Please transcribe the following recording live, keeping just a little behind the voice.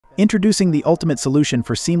Introducing the ultimate solution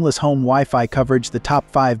for seamless home Wi-Fi coverage, the top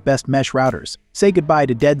 5 best mesh routers. Say goodbye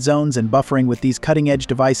to dead zones and buffering with these cutting-edge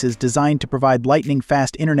devices designed to provide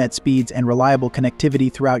lightning-fast internet speeds and reliable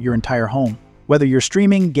connectivity throughout your entire home. Whether you're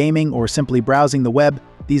streaming, gaming, or simply browsing the web,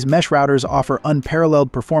 these mesh routers offer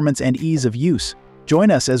unparalleled performance and ease of use.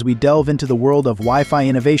 Join us as we delve into the world of Wi-Fi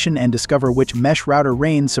innovation and discover which mesh router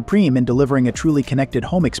reigns supreme in delivering a truly connected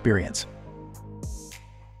home experience.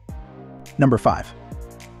 Number 5.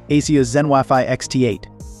 ASUS ZenWi-Fi XT8.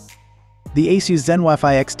 The ASUS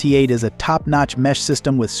ZenWi-Fi XT8 is a top-notch mesh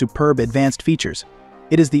system with superb advanced features.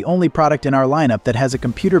 It is the only product in our lineup that has a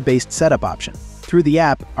computer-based setup option. Through the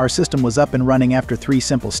app, our system was up and running after 3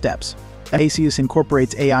 simple steps. ASUS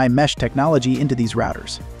incorporates AI mesh technology into these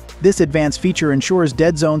routers. This advanced feature ensures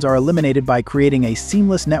dead zones are eliminated by creating a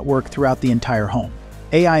seamless network throughout the entire home.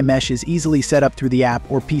 AI mesh is easily set up through the app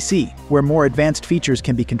or PC, where more advanced features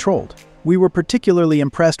can be controlled. We were particularly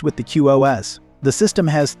impressed with the QoS. The system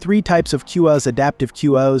has 3 types of QoS: adaptive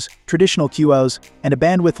QoS, traditional QoS, and a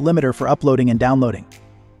bandwidth limiter for uploading and downloading.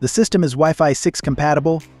 The system is Wi-Fi 6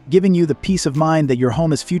 compatible, giving you the peace of mind that your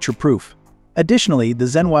home is future-proof. Additionally, the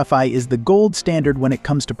ZenWi-Fi is the gold standard when it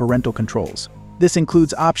comes to parental controls. This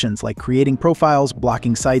includes options like creating profiles,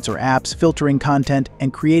 blocking sites or apps, filtering content,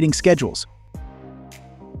 and creating schedules.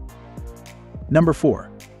 Number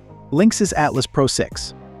 4. Linksys Atlas Pro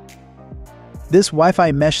 6. This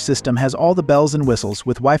Wi-Fi mesh system has all the bells and whistles.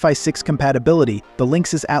 With Wi-Fi 6 compatibility, the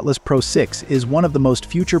Linksys Atlas Pro 6 is one of the most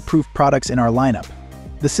future-proof products in our lineup.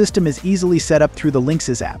 The system is easily set up through the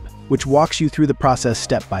Linksys app, which walks you through the process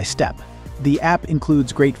step by step. The app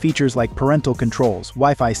includes great features like parental controls,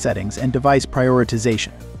 Wi-Fi settings, and device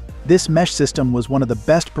prioritization. This mesh system was one of the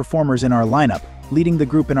best performers in our lineup, leading the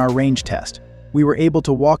group in our range test. We were able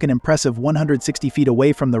to walk an impressive 160 feet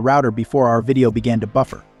away from the router before our video began to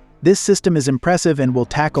buffer. This system is impressive and will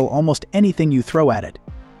tackle almost anything you throw at it.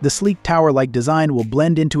 The sleek tower-like design will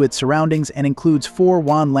blend into its surroundings and includes 4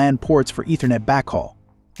 WAN LAN ports for Ethernet backhaul.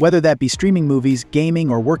 Whether that be streaming movies,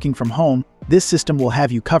 gaming, or working from home, this system will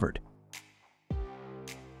have you covered.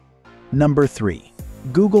 Number 3.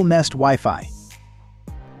 Google Nest Wi-Fi.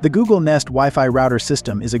 The Google Nest Wi-Fi router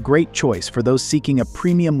system is a great choice for those seeking a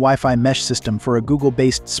premium Wi-Fi mesh system for a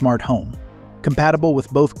Google-based smart home. Compatible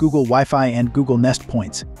with both Google Wi-Fi and Google Nest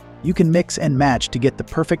points, you can mix and match to get the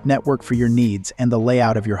perfect network for your needs and the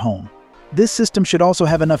layout of your home. This system should also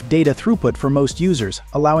have enough data throughput for most users,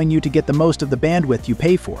 allowing you to get the most of the bandwidth you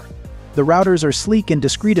pay for. The routers are sleek and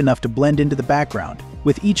discreet enough to blend into the background,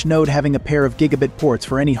 with each node having a pair of gigabit ports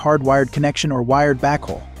for any hardwired connection or wired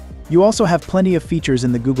backhaul. You also have plenty of features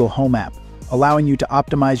in the Google Home app, allowing you to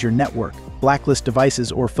optimize your network, blacklist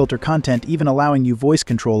devices, or filter content, even allowing you voice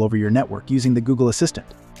control over your network using the Google Assistant.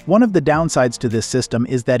 One of the downsides to this system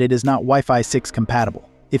is that it is not Wi-Fi 6 compatible.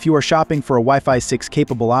 If you are shopping for a Wi-Fi 6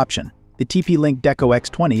 capable option, the TP-Link Deco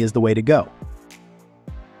X20 is the way to go.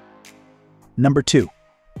 Number 2.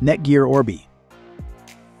 Netgear Orbi.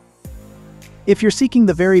 If you're seeking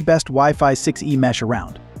the very best Wi-Fi 6E mesh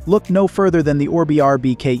around, look no further than the Orbi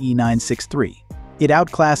RBKE963. It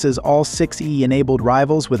outclasses all 6E-enabled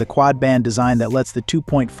rivals with a quad-band design that lets the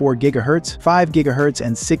 2.4 GHz, 5 GHz,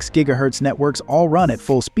 and 6 GHz networks all run at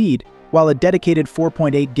full speed, while a dedicated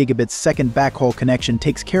 4.8 gigabits/second backhaul connection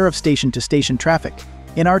takes care of station-to-station traffic.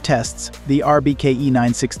 In our tests, the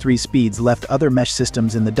RBKE963 speeds left other mesh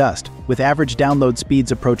systems in the dust, with average download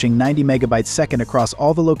speeds approaching 90 megabytes/second across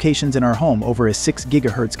all the locations in our home over a 6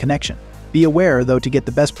 GHz connection. Be aware, though, to get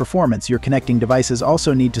the best performance, your connecting devices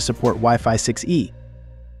also need to support Wi-Fi 6E.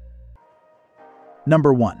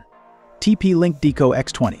 Number 1. TP-Link Deco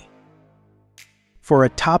X20. For a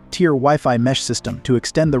top-tier Wi-Fi mesh system to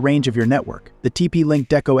extend the range of your network, the TP-Link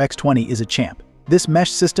Deco X20 is a champ. This mesh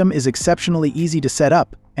system is exceptionally easy to set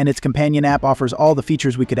up, and its companion app offers all the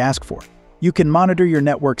features we could ask for. You can monitor your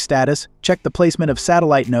network status, check the placement of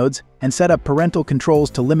satellite nodes, and set up parental controls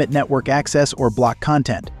to limit network access or block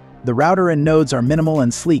content. The router and nodes are minimal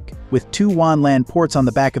and sleek, with 2 WAN LAN ports on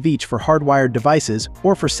the back of each for hardwired devices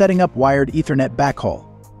or for setting up wired Ethernet backhaul.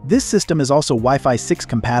 This system is also Wi-Fi 6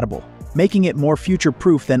 compatible, making it more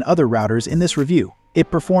future-proof than other routers in this review.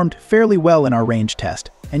 It performed fairly well in our range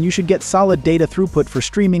test, and you should get solid data throughput for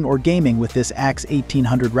streaming or gaming with this AX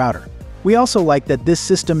 1800 router. We also like that this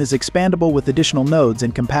system is expandable with additional nodes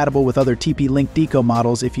and compatible with other TP-Link Deco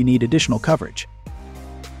models if you need additional coverage.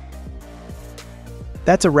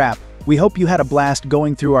 That's a wrap. We hope you had a blast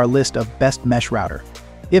going through our list of best mesh router.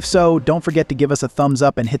 If so, don't forget to give us a thumbs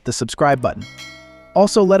up and hit the subscribe button.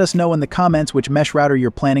 Also, let us know in the comments which mesh router you're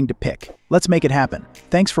planning to pick. Let's make it happen.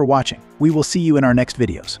 Thanks for watching. We will see you in our next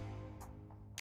videos.